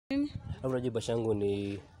Unajua bash yangu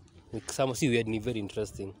ni kama si weird, ni very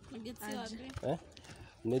interesting.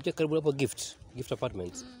 Unajua karibu hapo gift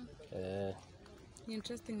apartments. Ni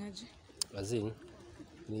interesting aje? Azin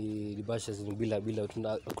ni bash zini bila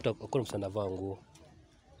hakuna msana vaa nguo.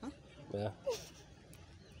 Yeah.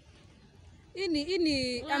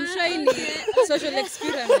 Ini I'm sure ini social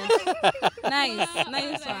experiment.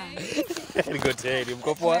 Nice one. Niko tayari,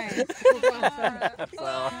 mko poa?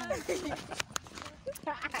 Sawa.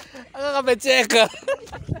 Akakapecheka.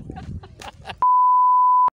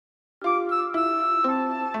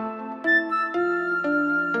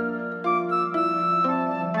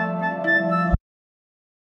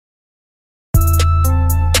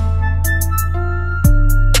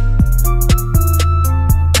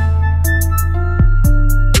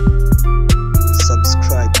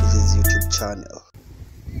 Subscribe to his YouTube channel.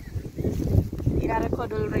 You got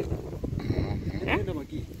record already.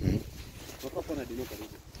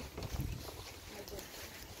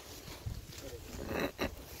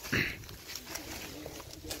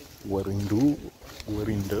 Warindu.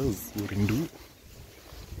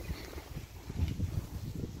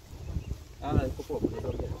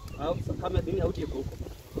 Kama dini auti huko.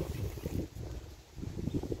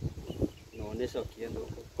 Naonesha ukienda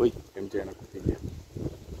huko. Oi, MJ anakupigia.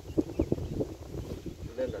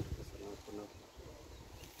 Tunaenda kuna.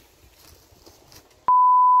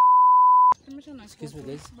 Excuse me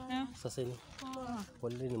guys. Yeah. Sasa ni.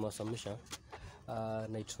 Wale ni masamisha.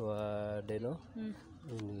 Naitwa Deno.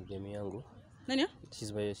 Ni game yangu. Nani?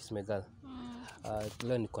 She's my girl.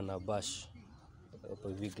 Leo niko na bash. Hapo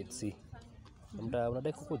hivi get see.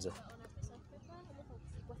 Unadai kukuja?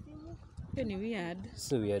 Hiyo ni weird.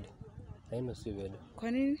 Si weird. Haina si weird.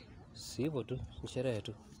 Kwa nini? Si hivyo tu, ni sherehe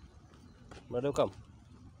tu. Unadai kama?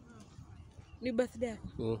 Ni birthday yako?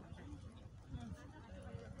 Mm.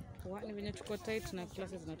 Ni venye tuko tight na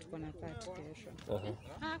classes na tuko na party kesho.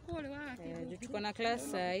 Kule wake. Tuko na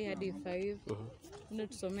class hii hadi 5. Ndio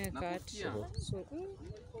tusomee kat. So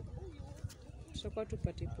tutakuwa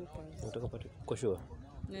tupati pupa. Unataka pati kwa sure?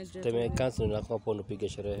 Time cancel na hapo unapiga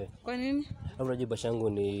sherehe. Kwa nini? Unajua bash yangu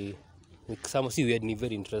ni kama si weird, ni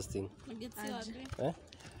very interesting.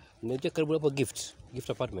 Unajua karibu hapo gift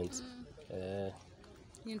apartments.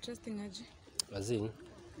 Ni interesting aje? Azin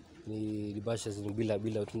ni bash zini bila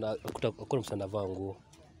hakuna msana vaa nguo.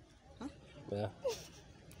 Yeah.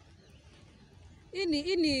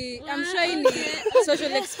 Ini I'm sure ini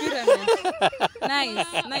social experiment.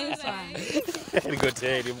 Nice one. Niko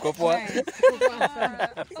tayari, mko poa?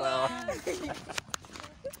 Sawa.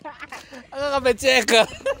 Akakapecheka.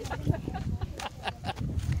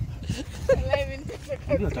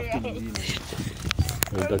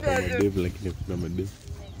 Nataka madevu lakini kuna madevu.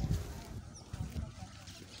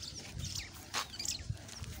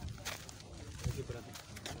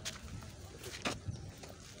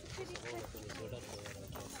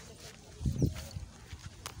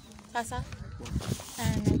 Sasa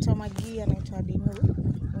naitwa Mwanzia, naitwa Dinu,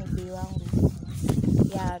 ni bibi wangu.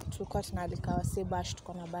 Ya tulikuwa tunalika wase bash,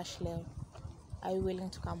 tuko na bash leo. Are you willing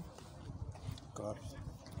to come? Car.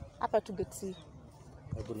 Hapa tu get see.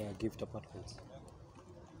 Hapo na gift apartments.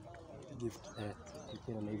 Gift.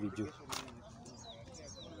 Nikiwa na hivi juu.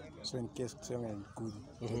 So in case kusema ni good.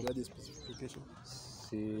 Unajua specification.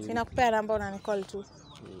 Sinakupea namba na nicall tu.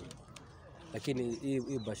 Lakini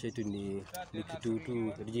hii bash yetu ni kitu tu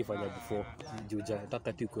nilijifanya before. Juja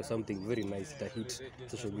nataka tu kwa something very nice to hit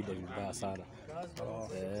social media vibaya sana.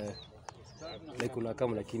 Like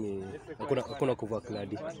unakam lakini hakuna kuvaa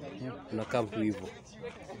kladi. Unakam tu hivyo.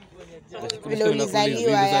 Vile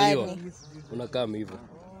ulizaliwa yani. Unakam hivyo.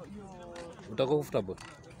 Utakuwa comfortable.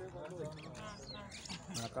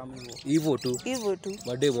 Unakam hivyo tu.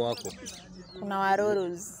 Mademo wako. Kuna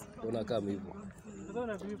waroros. Unakam hivyo.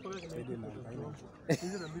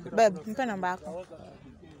 Babe, mpe namba yako.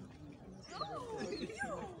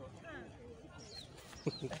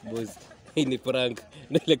 Boss, hii ni prank.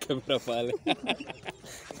 Nile kamera pale.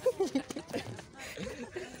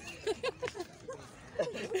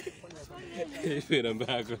 Hii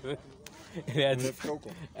namba yako.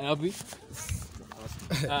 Happy?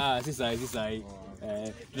 Si sahi.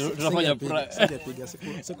 Tunafanya prank. Sijapiga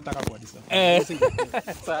sikutaka kuadisa.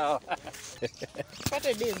 Sawa.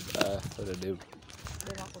 Pate dem. Pate dem.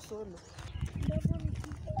 Dema kusolo.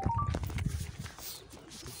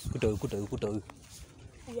 Kuta huyu.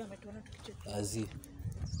 Huyu ametuona tukicheka. Azi.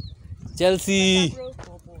 Chelsea.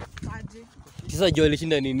 Sasa Joel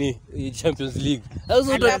shinda nini? Champions League.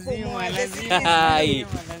 Lazima.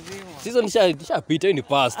 Season nishapita ni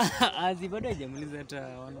past. Azi bado hajamuliza hata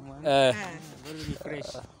wanamwana. Bado ni fresh.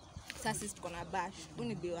 Sasa sisi tuko na bash. Huyu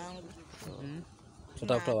ni bibi wangu.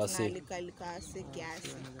 Tutafuta wase. Alika wase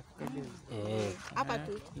kiasi. Hapa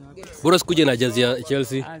tu. Bora sikuje na jezi ya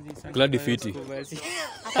Chelsea. Glad fiti.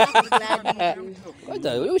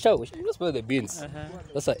 Ngoja, wewe spill the beans.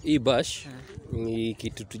 Sasa hii bash ni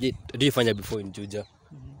kitu tujifanya before in Juja.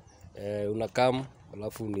 Unakam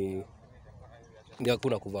alafu ni ndio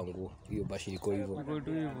hakuna kuvaa nguo. Hiyo bash iko hivyo.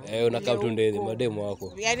 Unakam tu ndani mademo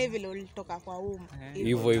wako. Yaani vile ulitoka kwa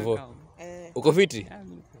Hivyo. Uko fiti?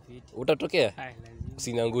 Utatokea?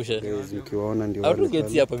 Usiniangushe. Ukiwaona ndio Au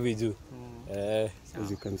tungeti hapa viju.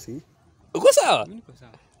 As you can see. Uko sawa? Niko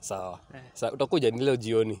sawa. Sawa. Sasa utakuja ni leo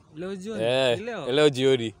jioni. Leo jioni? Leo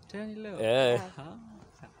jioni. Tena leo?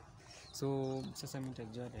 So sasa mimi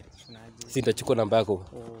nitajua direction aje. Si nitachukua namba yako.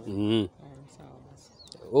 Sawa basi.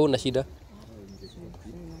 Wewe una shida?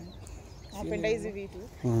 Napenda hizi vitu.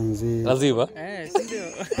 Mwanzia. Lazima? Si ndio?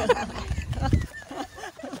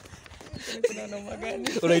 Kuna noma gani?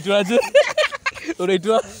 Unaitwaje?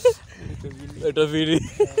 Unaitwa? Unaitwa Vili.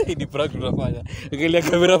 Ni prank tunafanya. Angalia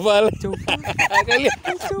kamera pale.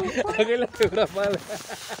 Angalia kamera pale.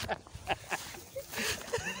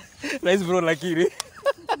 Nice bro lakini.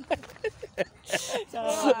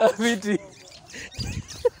 Viti.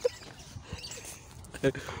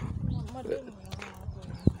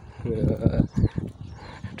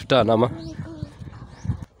 Tutanama.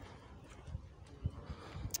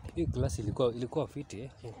 Hii class ilikuwa fiti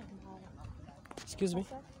Excuse me.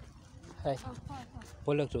 Hi.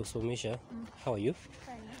 Pole kutusomesha. How are you?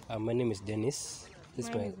 My name is Dennis.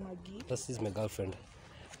 This is my girlfriend.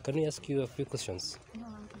 Can I ask you a few questions?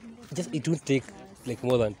 Just it won't take like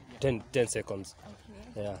more than 10 seconds.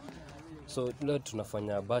 Okay. Yeah. So leo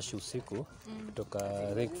tunafanya bash usiku kutoka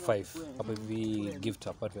rank 5 hapa hivi gift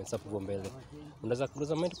apartments hapo mbele.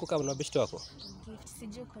 Unaweza mind kukaa na best wako?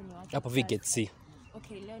 Sijui kwa ni wapi. Hapo vi get C.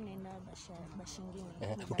 Okay, leo naenda bash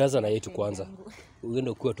nyingine. Utaanza na yetu kwanza.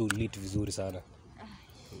 Uende kuwa tu lit vizuri sana.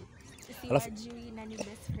 Alafu nani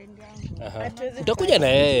best friend yangu. Utakuja na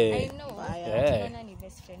yeye. I know. Nani ni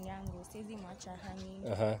best friend yangu. Siwezi mwacha hani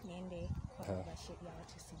niende kwa bash ya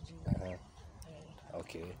watu sijui.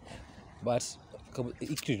 Okay. But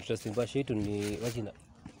it's interesting bash yetu ni wajina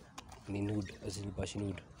ni nude, as in bash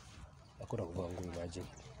nude. Hakuna kuvaa nguo imagine.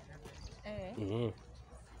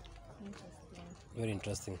 Very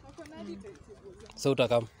interesting. So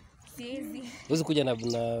utakam? Siwezi. Uwezi kuja na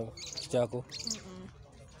kitu chako?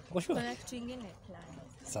 Kwa sure? Kuna kitu kingine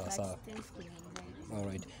plan. Sawa. All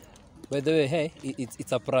right. By the way, hey,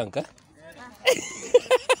 it's a prank,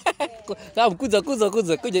 Come, kuja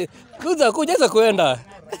sasa kuenda.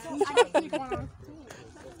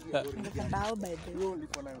 Ndakabao by the way.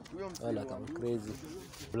 Ana kama crazy.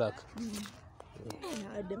 Black.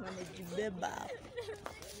 Hadi manajibeba.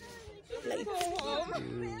 Like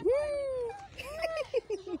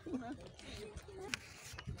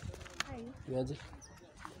Niaje?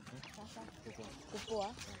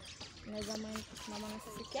 kupoa. Naweza mama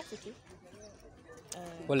nasikia kitu.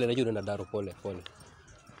 Pole najua unaenda Daro pole.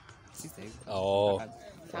 Sisi hivi.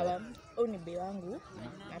 Sawa. Huyu ni bei wangu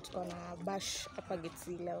na tuko na bash hapa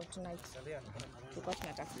Gate leo tonight. Tuko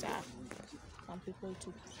tunatafuta some people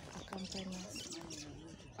to accompany us.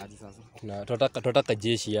 Hadi sasa. Na tunataka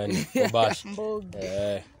jeshi yani kwa bash.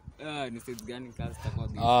 Ni stage gani kazi takuwa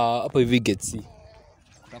busy? Hapo hivi Gate C.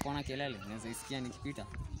 Utakuwa na kelele, naweza isikia nikipita.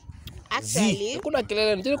 Actually, kuna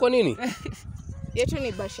kelele nje kwa nini? yetu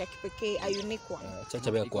ni bash ya kipekee, a unique one.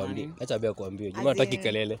 Acha bia kuambia. Jamaa hataki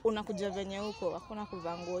kelele. Unakuja venye huko, hakuna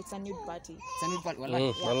kuvaa nguo, it's a nude party. It's a nude party,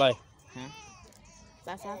 wallahi. Wallahi.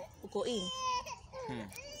 Sasa uko in.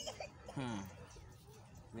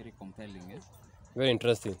 Very compelling, Very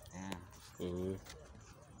interesting.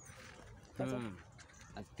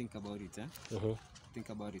 I think about it, Think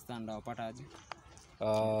about it. Stand up, pataje?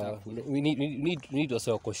 We need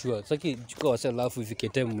wase wako sure. Sasa chukua wase alafu ifike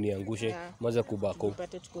time mniangushe maza kubako.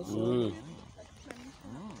 Upate tuko sure.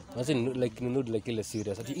 Sasa like nude like ile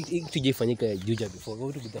serious. Hii tujifanyika ya Juja before. We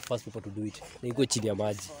would be the first people to do it. Na iko chini ya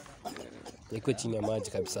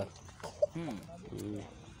maji. Kabisa.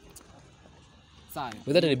 Sawa.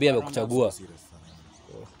 Wewe ni bia kuchagua.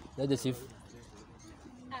 Naje chief.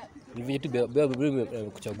 Ni vitu bia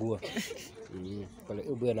kuchagua. Pale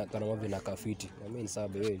ubwe na kana mwavi na kafiti. Na mimi ni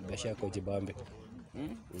sababu wewe biashara yako jibambe.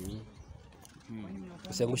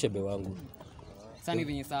 Usiangushe be wangu. Sasa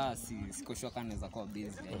hivi ni saa siko sure kama naweza kuwa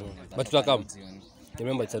busy. But tutakam.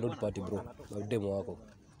 Remember it's a nude party bro. Na demo wako.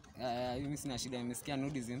 Mimi sina shida, nimesikia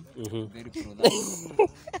nudism. Very pro that.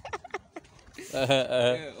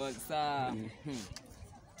 Sasa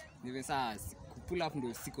niwe saa pull up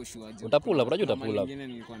ndio siko sure je. Utapula, unajua Kama utapula. nyingine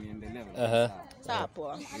nilikuwa niendelee. Sawa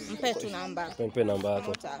poa. Mpe tu namba. Mpe namba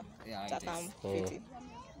yako. Yeah, it Takam is. fiti.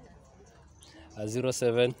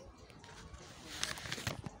 07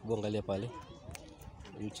 Angalia pale.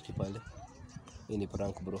 Yuchiki pale. Hii ni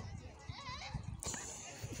prank bro.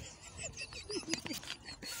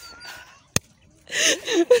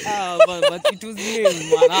 But it was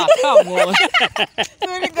lame, man. Come on.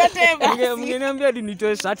 Tuligote Mngeniambia hadi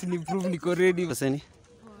nitoe shirt ni prove niko ready. Waseni.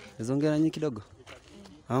 Nazongea nanyi kidogo.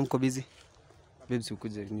 Mko busy? Babes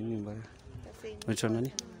ukuje nini mbaya? Unaitwa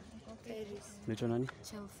nani? Unaitwa nani?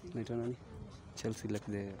 Chelsea. Unaitwa nani? Chelsea like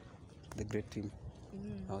the great team.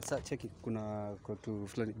 Sasa cheki kuna kotu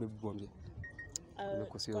fulani babe bombe.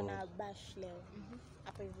 Kuna bash leo.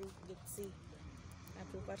 Hapa hivi get see. Na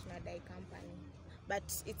tulikuwa tunadai company. But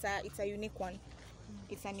it's a unique one.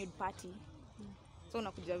 It's a nude party. So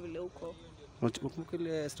unakuja vile huko. Unakumbuka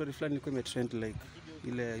ile story fulani ilikuwa imetrend like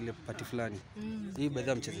ile party fulani. Hii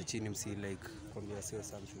baadhi mcheze chini msi like kwambia sio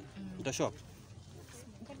something. Mtashop.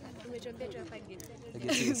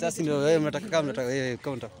 Sasa ndio wewe mnataka kama mnataka wewe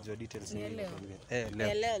kama mtakujua details ni leo.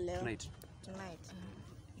 Leo. Tonight.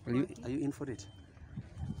 Are you in for it?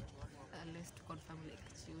 Unless to confirm like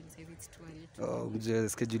she would say it's too early. Mje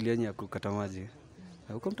schedule yenye ya kukata maji.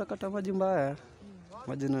 Huko mtakata maji mbaya.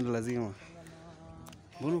 Maji ndio lazima.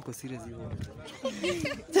 Mbona uko serious hivyo?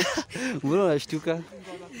 Mbona unashtuka?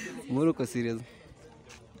 Mbona uko serious?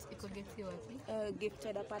 Iko geti wapi?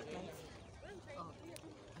 Gifted apartment.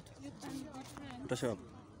 Utashop.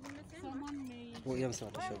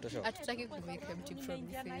 Utashop. Hatutaki ku make them cheap from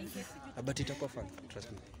the face. But itakuwa fun,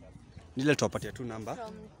 trust me. Nile tuwapatia tu namba.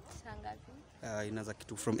 From Shangazi. Inaanza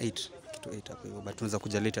kitu from 8 to 8 hapo hivyo, but tunaweza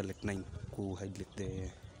kuja later like 9 ku hide like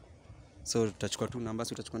the. So tutachukua tu namba,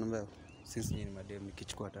 si utachukua namba yao. Since nyinyi ni madem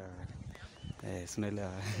nikichukua hata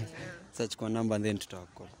sinaelewa. Sasa chukua namba and then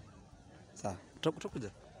tutakuwa. Sawa,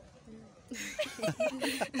 tutakuja.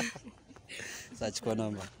 Sasa chukua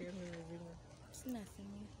namba. Sina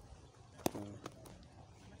simu.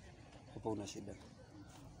 Hapo una shida.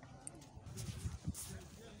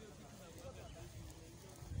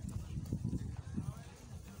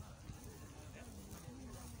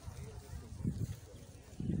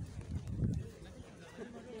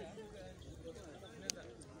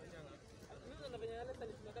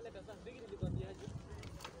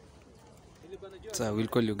 So we'll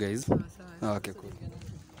call you guys. Okay, cool.